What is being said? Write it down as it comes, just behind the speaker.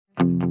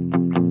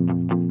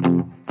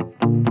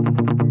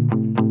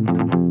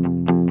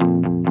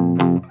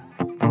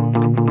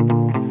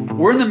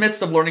the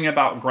midst of learning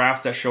about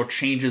graphs that show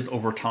changes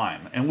over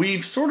time, and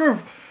we've sort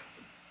of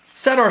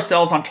set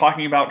ourselves on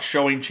talking about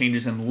showing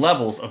changes in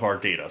levels of our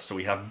data. So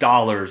we have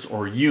dollars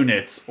or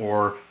units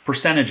or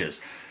percentages.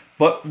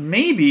 But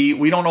maybe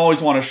we don't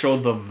always want to show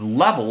the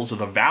levels or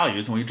the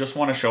values, and we just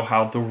want to show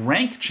how the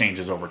rank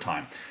changes over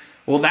time.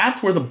 Well,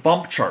 that's where the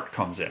bump chart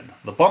comes in.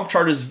 The bump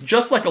chart is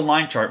just like a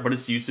line chart, but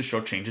it's used to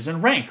show changes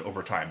in rank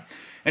over time.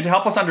 And to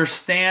help us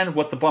understand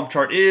what the bump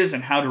chart is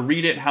and how to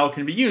read it and how it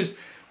can be used,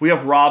 we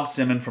have Rob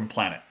Simmon from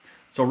Planet.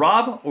 So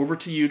Rob, over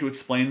to you to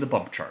explain the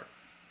bump chart.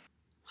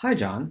 Hi,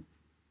 John.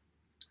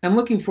 I'm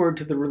looking forward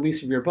to the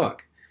release of your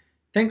book.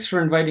 Thanks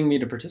for inviting me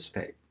to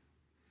participate.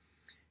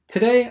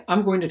 Today,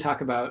 I'm going to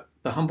talk about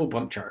the humble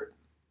bump chart,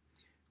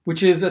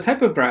 which is a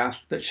type of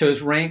graph that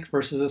shows rank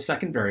versus a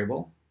second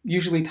variable,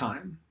 usually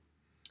time.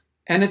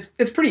 And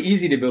it's pretty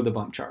easy to build a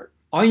bump chart.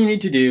 All you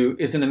need to do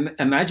is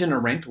imagine a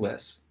ranked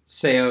list,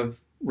 say of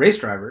race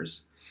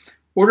drivers,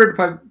 ordered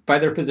by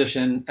their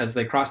position as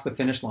they cross the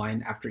finish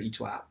line after each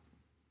lap.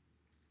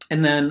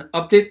 And then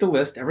update the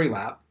list every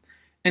lap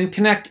and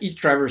connect each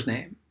driver's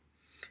name.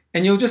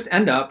 And you'll just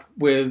end up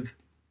with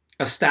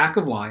a stack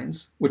of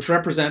lines which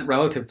represent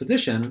relative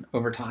position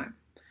over time.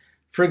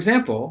 For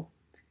example,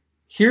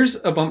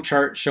 here's a bump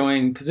chart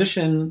showing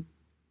position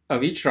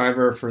of each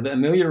driver for the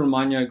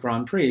Emilia-Romagna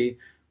Grand Prix,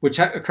 which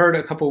occurred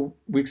a couple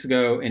weeks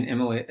ago in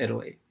Imola,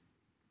 Italy.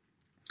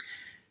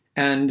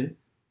 And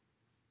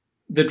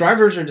the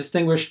drivers are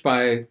distinguished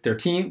by their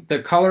team, the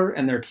color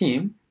and their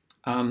team.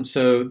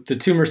 So the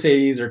two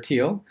Mercedes are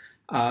teal,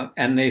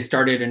 and they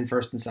started in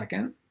first and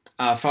second.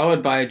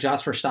 Followed by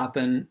Jos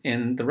Verstappen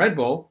in the Red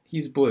Bull,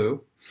 he's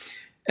blue,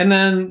 and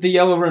then the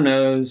yellow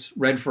Renaults,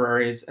 red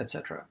Ferraris,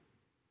 etc.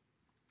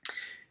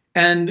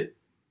 And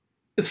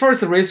as far as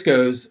the race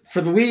goes,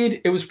 for the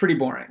lead, it was pretty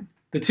boring.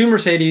 The two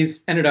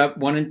Mercedes ended up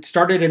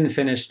started and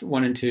finished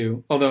 1 and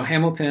 2, although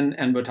Hamilton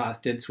and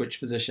Bottas did switch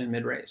position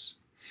mid-race.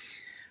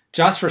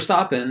 Jos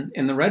Verstappen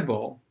in the Red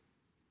Bull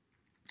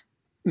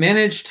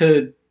managed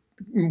to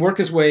work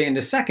his way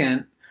into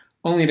second,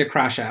 only to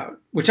crash out,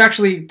 which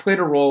actually played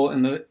a role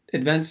in the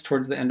events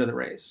towards the end of the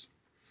race.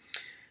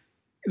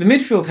 The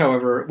midfield,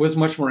 however, was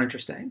much more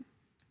interesting.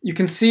 You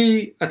can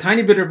see a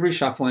tiny bit of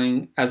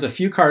reshuffling as a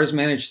few cars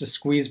managed to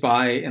squeeze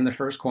by in the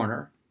first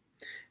corner,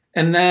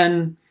 and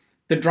then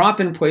the drop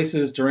in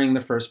places during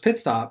the first pit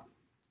stop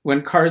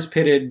when cars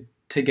pitted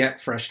to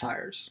get fresh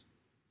tires.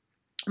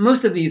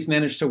 Most of these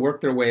managed to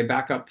work their way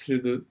back up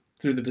through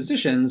the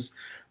positions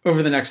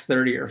over the next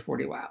 30 or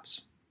 40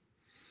 laps.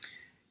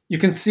 You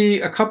can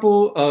see a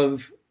couple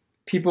of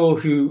people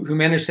who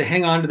managed to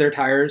hang on to their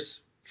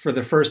tires for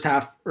the first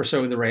half or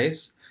so of the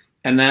race,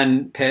 and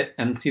then pit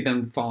and see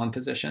them fall in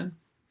position.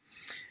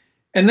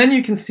 And then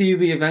you can see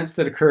the events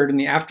that occurred in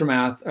the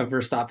aftermath of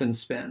Verstappen's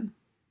spin,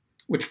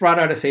 which brought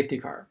out a safety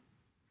car.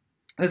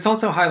 This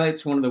also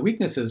highlights one of the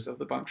weaknesses of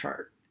the bump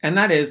chart, and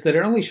that is that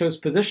it only shows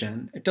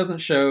position. It doesn't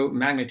show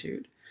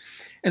magnitude.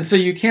 And so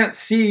you can't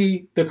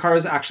see the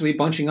cars actually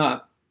bunching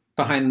up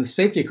behind the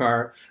safety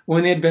car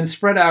when they had been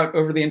spread out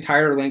over the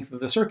entire length of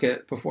the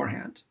circuit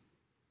beforehand.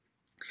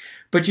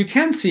 But you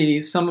can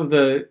see some of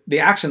the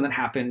action that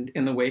happened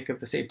in the wake of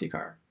the safety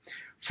car.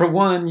 For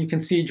one, you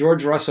can see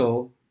George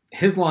Russell,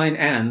 his line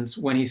ends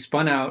when he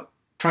spun out,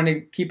 trying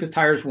to keep his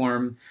tires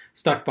warm,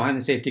 stuck behind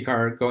the safety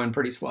car, going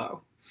pretty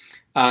slow.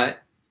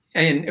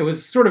 And it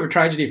was sort of a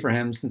tragedy for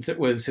him since it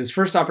was his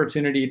first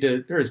opportunity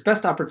or his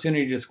best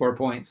opportunity to score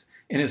points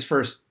in his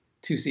first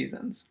 2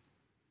 seasons.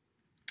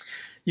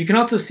 You can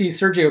also see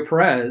Sergio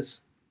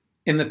Perez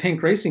in the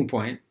pink Racing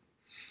Point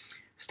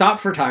stop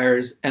for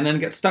tires and then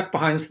get stuck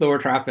behind slower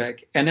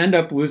traffic and end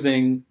up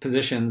losing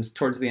positions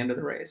towards the end of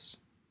the race.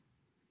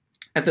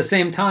 At the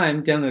same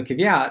time, Daniel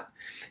Kvyat,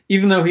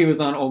 even though he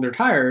was on older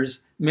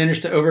tires,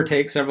 managed to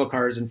overtake several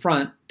cars in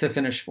front to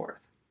finish 4th.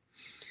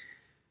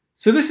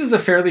 So this is a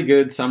fairly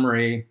good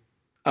summary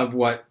of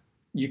what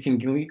you can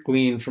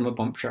glean from a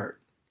bump chart,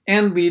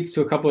 and leads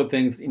to a couple of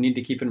things that you need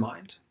to keep in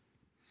mind.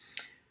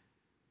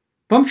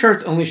 Bump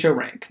charts only show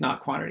rank,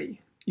 not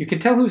quantity. You can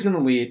tell who's in the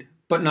lead,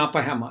 but not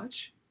by how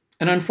much.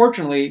 And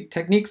unfortunately,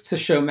 techniques to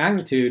show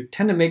magnitude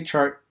tend to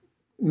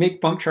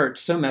make bump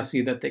charts so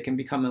messy that they can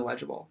become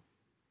illegible.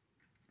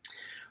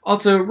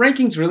 Also,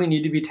 rankings really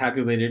need to be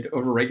tabulated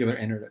over regular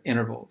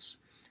intervals.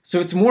 So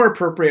it's more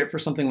appropriate for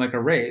something like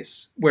a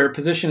race, where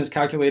position is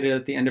calculated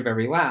at the end of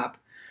every lap,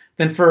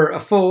 than for a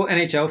full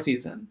NHL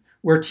season,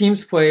 where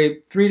teams play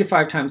 3 to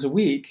 5 times a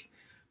week,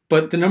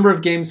 but the number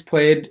of games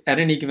played at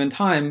any given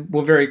time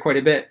will vary quite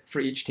a bit for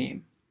each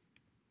team.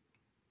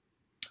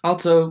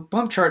 Also,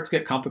 bump charts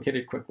get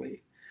complicated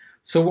quickly,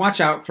 so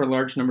watch out for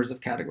large numbers of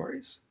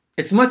categories.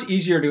 It's much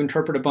easier to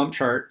interpret a bump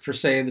chart for,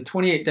 say, the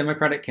 28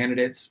 Democratic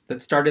candidates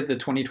that started the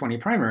 2020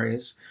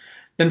 primaries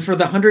than for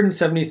the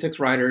 176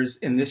 riders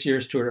in this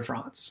year's Tour de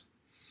France.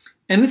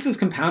 And this is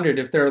compounded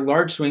if there are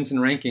large swings in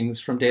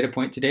rankings from data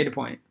point to data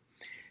point.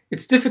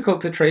 It's difficult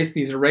to trace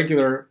these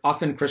irregular,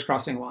 often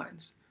crisscrossing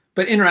lines,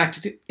 but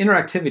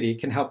interactivity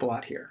can help a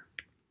lot here.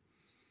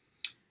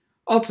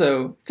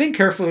 Also, think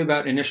carefully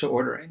about initial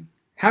ordering.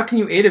 how can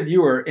you aid a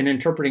viewer in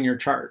interpreting your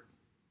chart?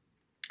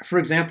 For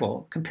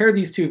example, compare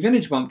these two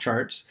vintage bump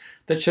charts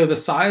that show the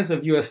size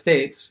of US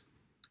states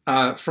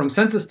from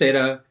census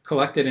data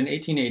collected in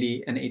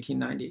 1880 and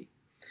 1890.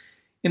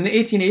 In the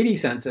 1880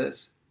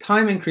 census,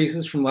 time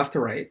increases from left to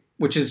right,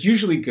 which is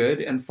usually good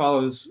and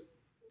follows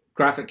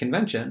graphic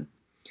convention.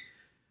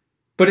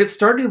 But it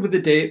started with the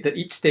date that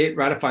each state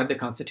ratified the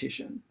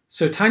Constitution.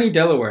 So tiny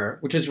Delaware,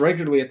 which is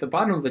regularly at the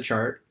bottom of the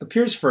chart,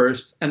 appears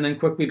first and then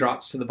quickly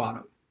drops to the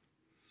bottom.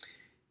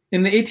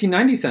 In the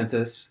 1890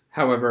 census,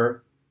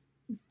 however,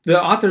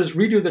 the authors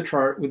redo the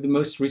chart with the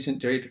most recent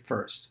date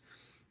first.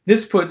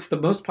 This puts the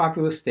most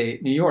populous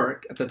state, New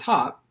York, at the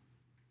top,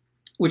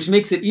 which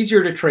makes it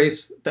easier to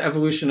trace the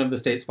evolution of the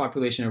state's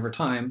population over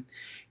time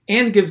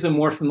and gives a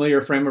more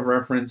familiar frame of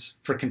reference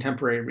for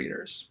contemporary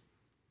readers.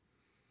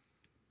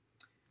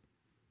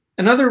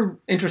 Another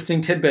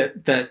interesting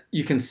tidbit that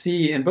you can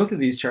see in both of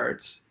these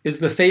charts is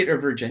the fate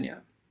of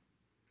Virginia,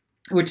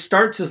 which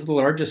starts as the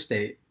largest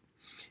state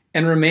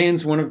and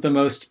remains one of the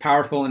most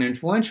powerful and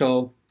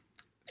influential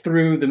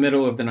through the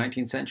middle of the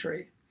 19th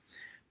century.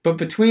 But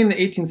between the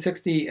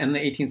 1860 and the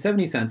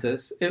 1870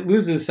 census, it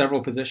loses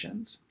several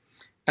positions.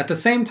 At the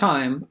same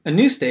time, a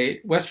new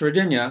state, West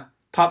Virginia,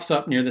 pops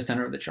up near the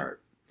center of the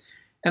chart.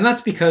 And that's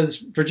because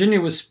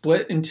Virginia was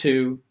split in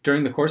two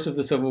during the course of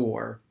the Civil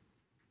War,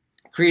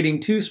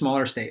 creating two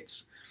smaller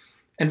states.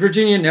 And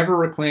Virginia never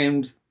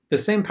reclaimed the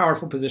same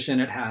powerful position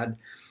it had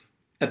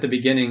at the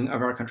beginning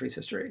of our country's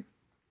history.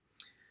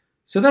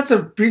 So that's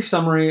a brief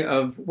summary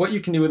of what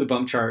you can do with a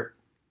bump chart.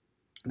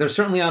 There's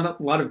certainly a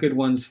lot of good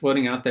ones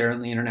floating out there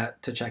on the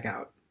internet to check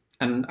out.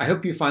 And I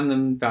hope you find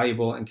them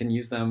valuable and can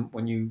use them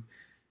when you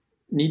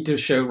need to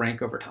show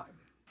rank over time.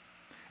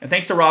 And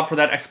thanks to Rob for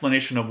that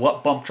explanation of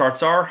what bump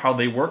charts are, how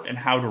they work, and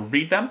how to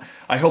read them.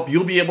 I hope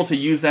you'll be able to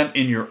use them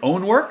in your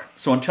own work.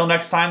 So until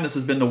next time, this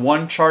has been the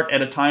One Chart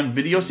at a Time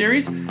video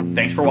series.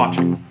 Thanks for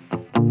watching.